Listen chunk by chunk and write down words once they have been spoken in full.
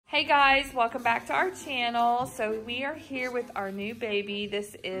Hey guys, welcome back to our channel. So we are here with our new baby.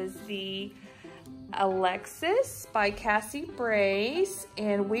 This is the Alexis by Cassie Brace,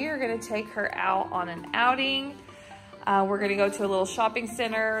 and we are gonna take her out on an outing. We're gonna go to a little shopping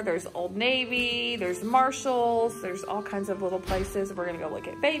center. There's Old Navy, there's Marshalls, there's all kinds of little places. We're gonna go look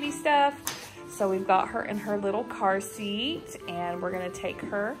at baby stuff. So we've got her in her little car seat, and we're gonna take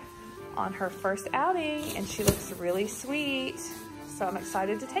her on her first outing, and she looks really sweet. So I'm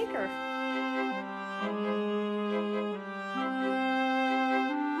excited to take her.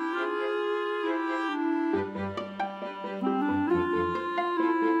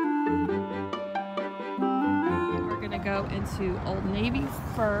 We're gonna go into Old Navy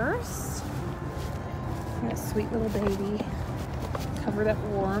first. Got a sweet little baby, covered up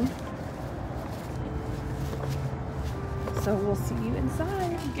warm. So we'll see you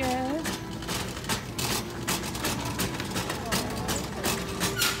inside, I guess.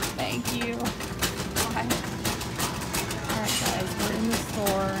 Thank you. Bye. Alright guys, we're in the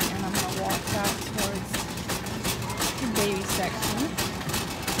store and I'm going to walk out towards the baby section.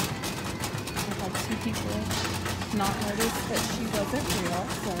 I had two people not notice that she wasn't real,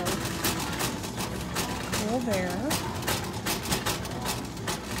 so still there.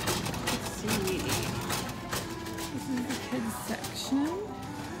 Let's see. This is the kids section.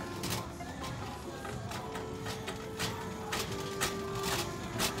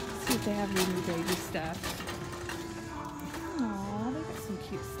 They have new baby stuff. Aww, they got some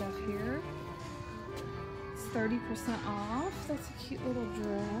cute stuff here. It's 30% off. That's a cute little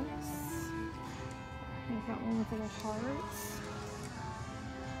dress. They've got one with little hearts.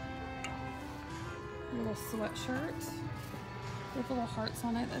 A little sweatshirt with little hearts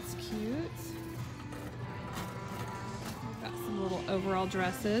on it. That's cute. We've got some little overall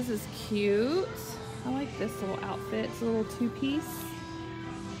dresses. It's cute. I like this little outfit. It's a little two-piece.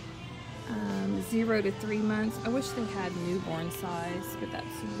 0 to 3 months. I wish they had newborn size, but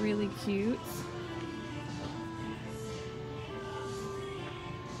that's really cute.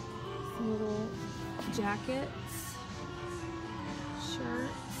 Some little jackets,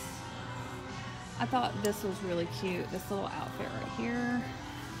 shirts. I thought this was really cute, this little outfit right here.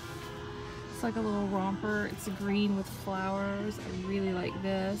 It's like a little romper. It's green with flowers. I really like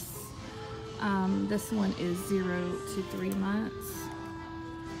this. This one is 0 to 3 months.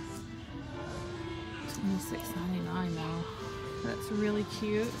 $26.99 now. That's really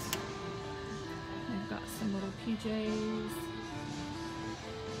cute. They've got some little PJs.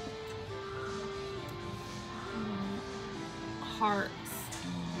 Hearts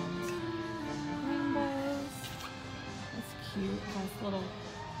and rainbows. That's cute. It has little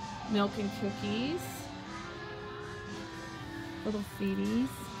milk and cookies. Little feeties.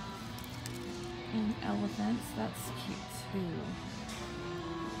 And elephants. That's cute too.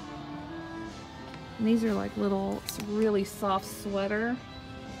 And these are like little, it's really soft sweater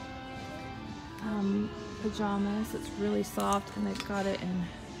pajamas. It's really soft, and they've got it in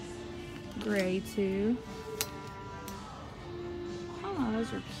gray too. Oh,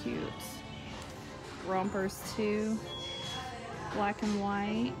 those are cute. Rompers too, black and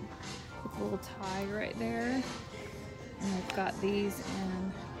white with a little tie right there. And they've got these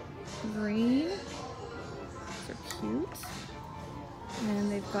in green. These are cute.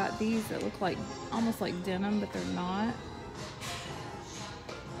 And they've got these that look like almost like denim, but they're not.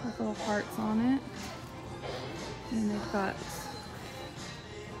 With little hearts on it. And they've got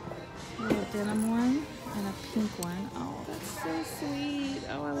a little denim one and a pink one. Oh, that's so sweet.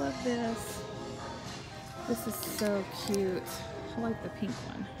 Oh, I love this. This is so cute. I like the pink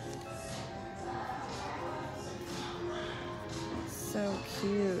one. It's so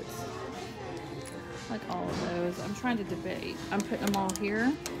cute. Like all of those. I'm trying to debate. I'm putting them all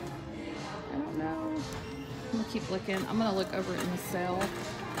here. I don't know. I'm gonna keep looking. I'm gonna look over in the sale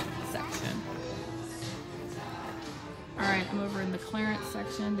section. Alright, I'm over in the clearance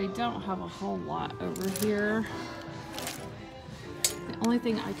section. They don't have a whole lot over here. The only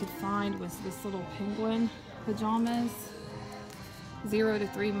thing I could find was this little penguin pajamas. 0 to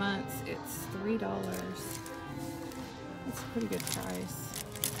 3 months. It's $3. That's a pretty good price.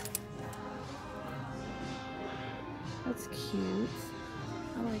 That's cute.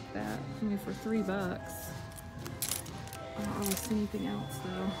 I like that. I mean, for $3. I don't really see anything else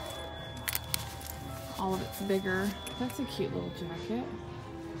though. All of it's bigger. That's a cute little jacket.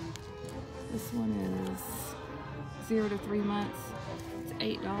 This one is 0 to 3 months. It's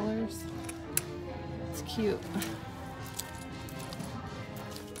 $8. It's cute.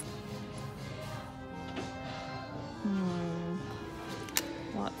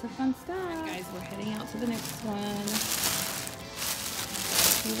 Lots of fun stuff. All right, guys, we're heading out to the next one.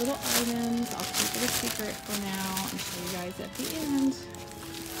 few little items. I'll keep it a secret for now and show you guys at the end.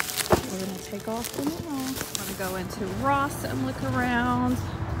 We're gonna take off the now. I'm gonna go into Ross and look around.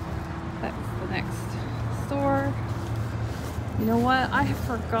 That's the next store. You know what? I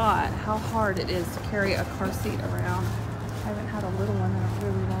forgot how hard it is to carry a car seat around. I haven't had a little one in a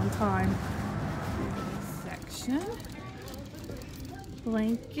really long time. Section.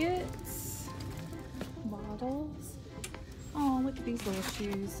 Blankets. Bottles. Oh, look at these little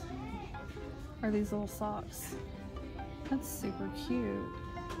shoes. Or these little socks. That's super cute.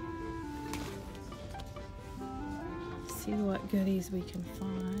 See what goodies we can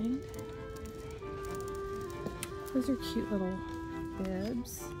find. Those are cute little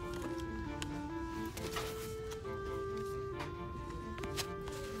bibs.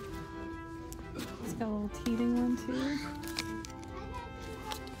 It's got a little teething one too.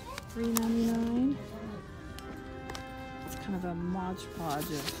 $3.99. It's kind of a Mod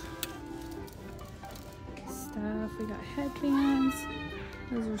Podge of stuff. We got headbands.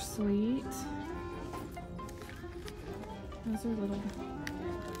 Those are sweet. Those are little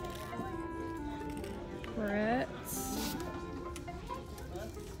barrettes.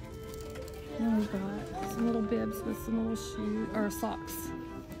 Then we've got some little bibs with some little shoes or socks.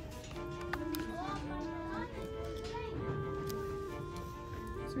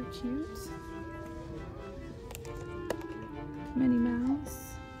 Those are cute. Minnie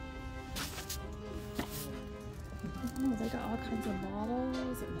Mouse. Oh, they got all kinds of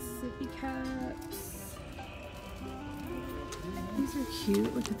bottles and sippy caps. These are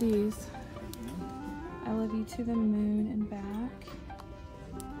cute. Look at these. I love you to the moon and back.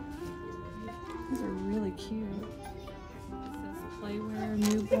 These are really cute. This is playwear,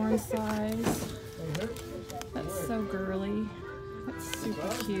 newborn size. That's so girly. That's super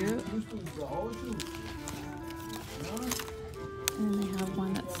cute. And they have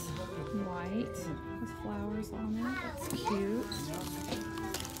one that's white with flowers on it. That's cute.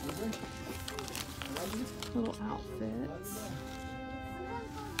 Little outfits.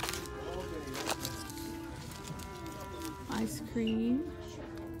 Ice cream.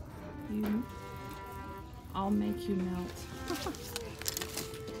 I'll make you melt.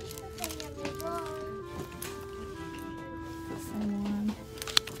 Same one.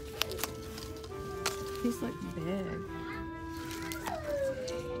 These look big.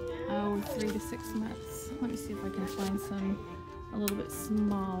 Oh, 3 to 6 months. Let me see if I can find some a little bit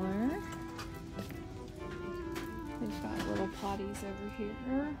smaller. They've got little potties over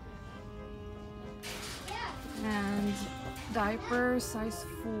here. And diapers, size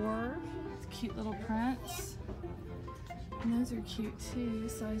 4. Cute little prints. And those are cute too,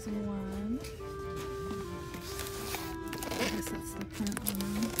 size 1. I guess that's the print on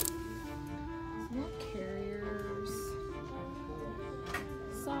them. Little carriers.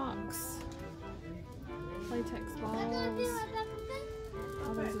 Socks. Latex balls.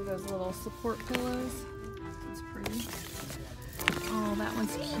 Oh, those are those little support pillows. That's pretty. Oh, that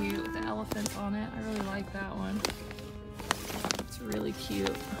one's cute with the elephants on it. I really like that one. It's really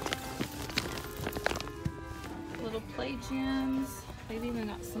cute. Little play gyms. They've even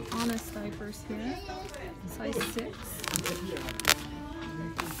got some Honest diapers here. Size 6.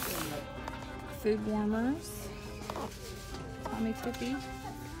 Food warmers. Tommy Tippy.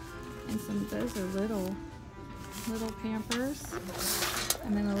 And some, those are little Pampers.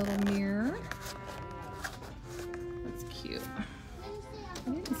 And then a little mirror. That's cute. I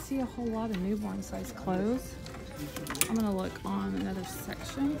didn't see a whole lot of newborn size clothes. I'm gonna look on another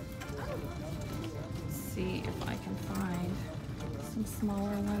section. See if I can find some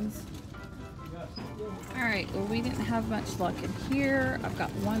smaller ones. All right, well, we didn't have much luck in here. I've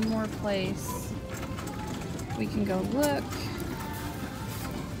got one more place we can go look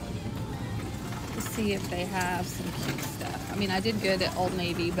to see if they have some cute stuff. I mean, I did good at Old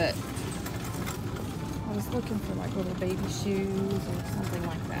Navy, but I was looking for like little baby shoes or something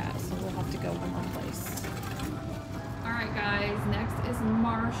like that, so we'll have to go one more place. All right, guys, next is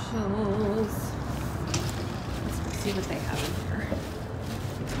Marshalls. Let's see what they have in here.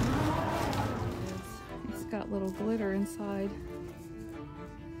 It's got little glitter inside.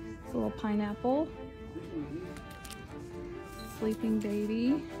 It's a little pineapple. Sleeping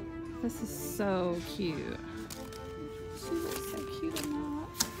baby. This is so cute. She looks so cute in that.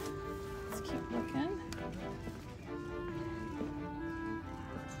 Let's keep looking.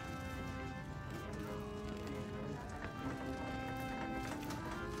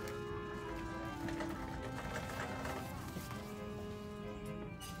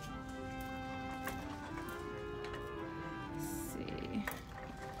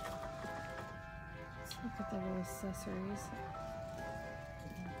 Look at the little accessories.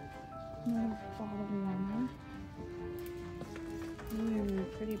 bottle warmer. Ooh,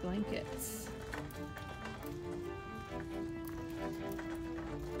 pretty blankets.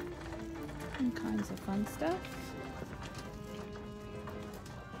 All kinds of fun stuff.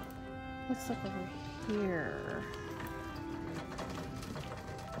 Let's look over here.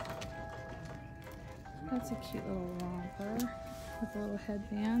 That's a cute little romper with a little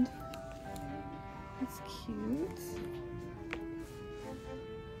headband. That's cute.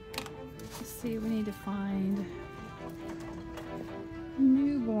 Let's see, we need to find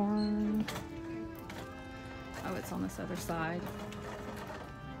newborn. Oh, it's on this other side.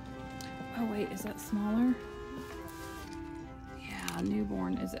 Oh wait, is that smaller? Yeah,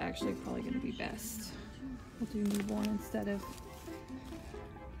 newborn is actually probably going to be best. We'll do newborn instead of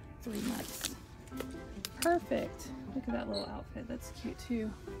 3 months. Perfect. Look at that little outfit. That's cute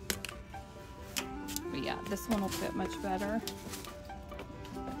too. But yeah, this one will fit much better.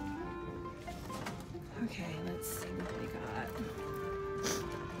 Okay, let's see what they got.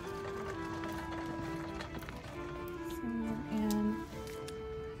 So we're in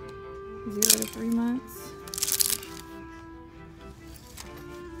 0 to 3 months.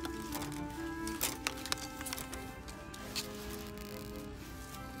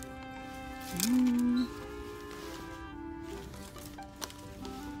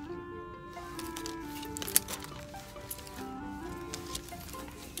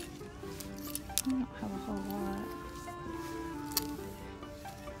 I don't have a whole lot.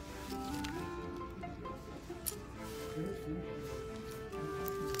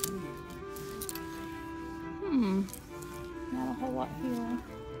 Not a whole lot here.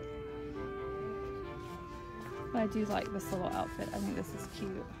 But I do like this little outfit. I think this is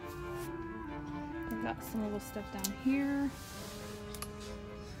cute. I've got some little stuff down here.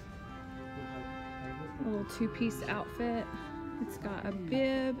 A little 2-piece outfit. It's got a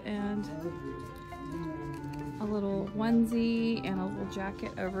bib and a little onesie and a little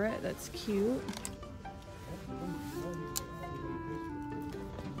jacket over it. That's cute.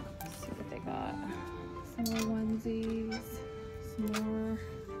 Let's see what they got. Some more onesies. Some more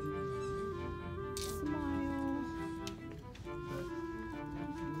Smile.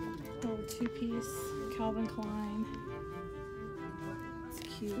 A little 2-piece Calvin Klein. It's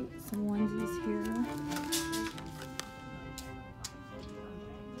cute. Some onesies here.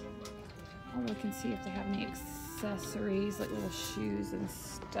 I'll look and see if they have any accessories, like little shoes and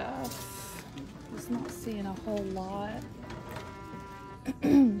stuff. Just not seeing a whole lot.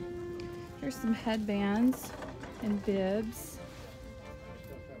 Here's some headbands and bibs.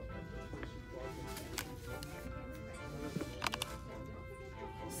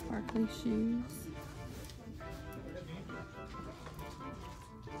 Sparkly shoes.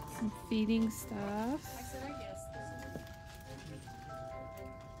 Some feeding stuff.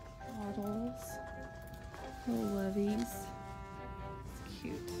 Bottles, little loveys. It's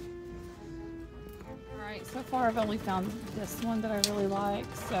cute. Alright, so far I've only found this one that I really like,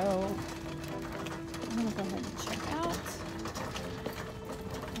 so I'm going to go ahead and check out.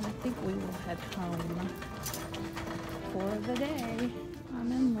 And I think we will head home for the day.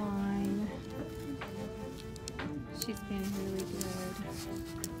 I'm in line. She's being really good.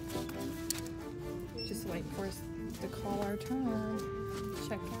 Just wait for us to call our turn.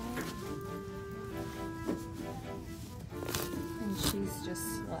 Check out. And she's just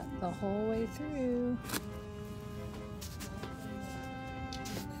slept the whole way through.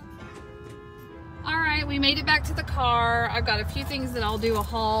 Alright, we made it back to the car. I've got a few things that I'll do a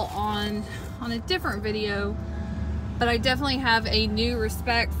haul on a different video, but I definitely have a new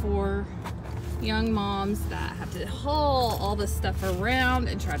respect for young moms that have to haul all this stuff around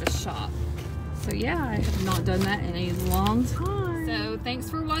and try to shop. So yeah, I have not done that in a long time. So thanks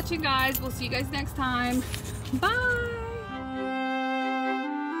for watching, guys. We'll see you guys next time. Bye.